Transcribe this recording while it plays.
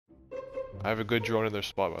I have a good drone in their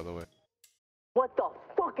spot, by the way. What the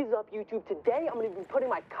fuck is up, YouTube? Today I'm gonna be putting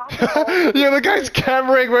my cock. Yeah, the guy's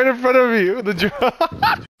cameraing right in front of me with the drone.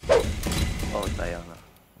 Oh, Diana.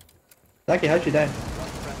 Lucky, how'd you die?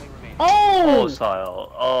 Oh,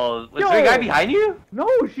 Sile. Oh, was there a guy behind you? No,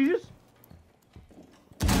 she just...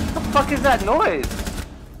 What the fuck is that noise?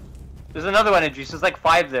 There's another one, Idris. There's like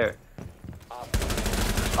 5 there.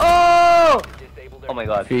 Oh! Oh my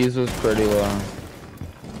god. Fees was pretty low.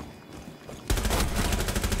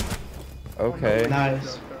 Okay.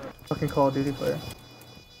 Nice. Fucking Call of Duty player.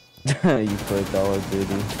 You play Call of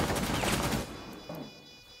Duty.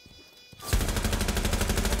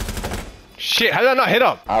 Shit, how did I not hit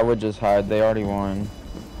him? I would just hide, they already won.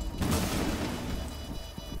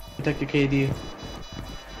 Protect your KD.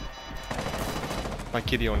 My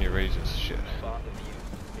kitty only raises. Shit.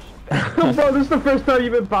 Bro, this is the first time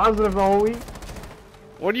you've been positive the whole week.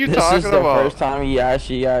 What are you This talking is the about? first time he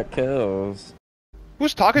actually got kills.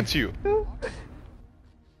 Who's talking to you?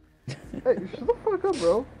 Hey, shut the fuck up,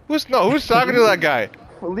 bro. Who's talking to that guy?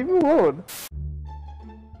 Well, leave me alone.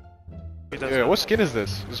 Yeah, what skin is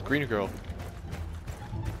this? This green girl.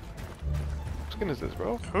 What skin is this,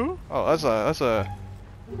 bro? Who? Oh, that's a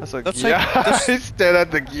That's GYATT. like this... He's staring at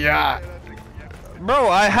the GYATT. Bro,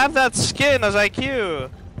 I have that skin as IQ.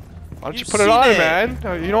 Why don't you You've put it on, seen it. man?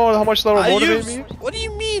 You know how much that'll motivate me? What do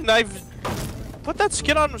you mean? I've put that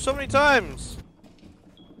skin on so many times.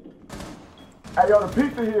 Hey, yo, the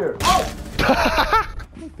pizza here. Oh!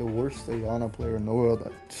 The worst Ayana player in the world.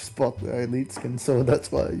 I just bought the elite skin, so that's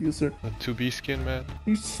why I use her. A 2B skin, man.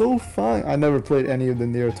 He's so fine. I never played any of the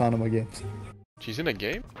Nier Automata games. She's in a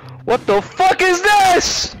game? What the fuck is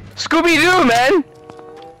this? Scooby-Doo, man!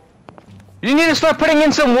 You need to start putting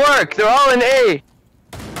in some work. They're all in A.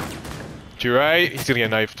 You right? He's gonna get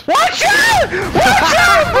knifed. Watch out! Watch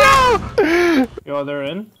out, bro! Yo, they're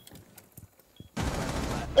in?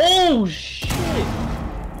 Oh, shit.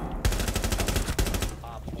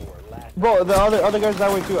 Bro, the other guy's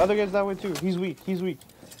that way too. Other guy's that way too. He's weak. He's weak.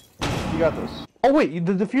 You got this. Oh wait,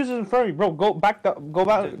 the diffuser's in front of you, bro. Go back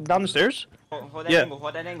down the stairs. Hold Yeah. angle,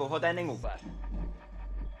 hold that angle, hold that angle. 5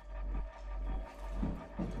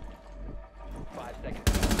 seconds.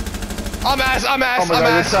 I'm ass. Oh my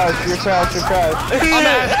god, you're trash. You're trash. You're trash.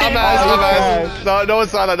 I'm ass. No one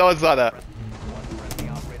saw that. No one saw that.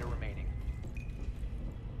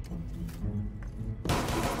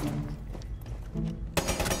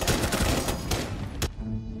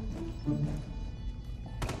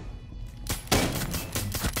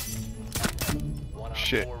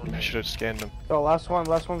 Shit, I should have scanned him. Oh, last one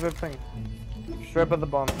good thing. Straight up at the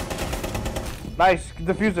bomb. Nice,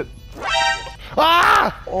 defuse it.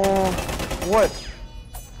 Ah! Oh, what?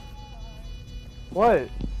 What?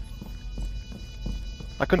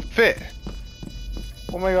 I couldn't fit.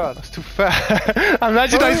 Oh my god. That's too fat.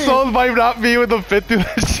 Imagine I sold my not me with a fit through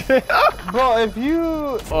that shit. Bro, if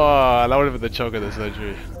you... Oh, that would have been the choke of the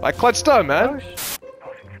century. I clutched up, man.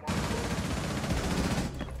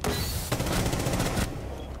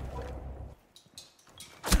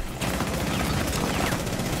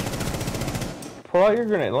 Pull out your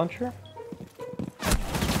grenade launcher.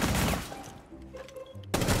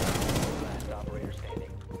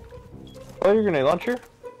 Pull out your grenade launcher.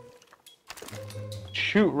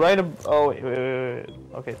 Shoot right ab- oh wait.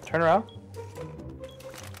 Okay, turn around.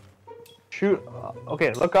 Shoot,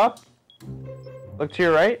 okay, look up. Look to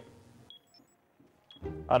your right.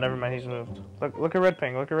 Oh, never mind, he's moved. Look at red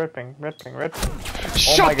ping, red ping.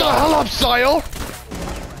 Shut the hell up, Sile!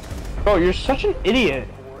 Bro, you're such an idiot.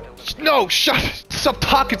 No, stop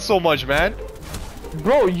talking so much, man.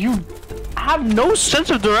 Bro, you have no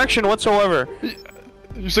sense of direction whatsoever.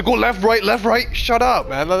 You said go left, right. Shut up,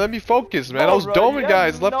 man. Let me focus, man. I was doming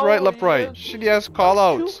guys. Left, right. Shitty ass call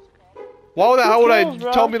outs. Why the hell would I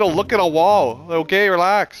tell me to look at a wall? Okay,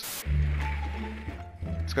 relax.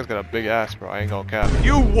 This guy's got a big ass, bro. I ain't gonna cap.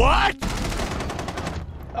 You what?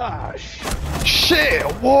 Ah, shit. Shit!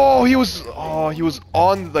 Whoa, he was on,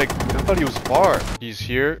 like, I thought he was far. He's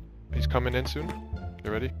here. He's coming in soon.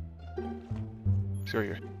 You ready? He's right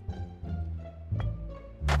here.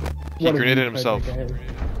 He grenaded himself.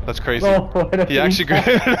 That's crazy. No, he actually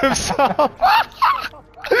grenaded himself.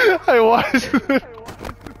 I was.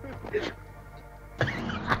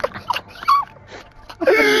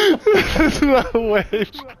 There's no way.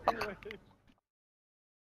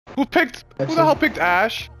 Who the hell picked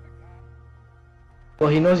Ash? Well,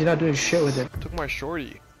 he knows you're not doing shit with it. Took my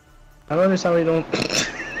shorty. I don't understand why you don't...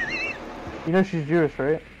 You know she's Jewish,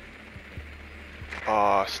 right?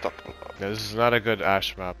 Stop. Yeah, this is not a good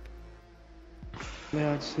Ash map.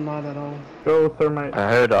 Yeah, it's not at all. Go thermite. I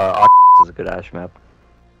heard is a good Ash map.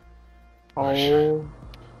 Oh.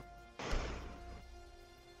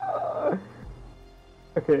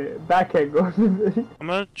 Okay, that can't go. I'm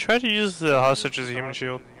gonna try to use the hostage as a human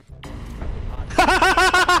shield.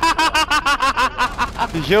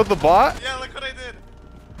 You killed the bot? Yeah, look what I did.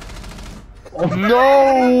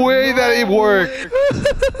 No way that it worked!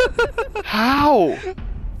 How?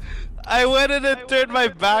 I went in and turned my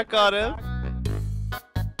back on him.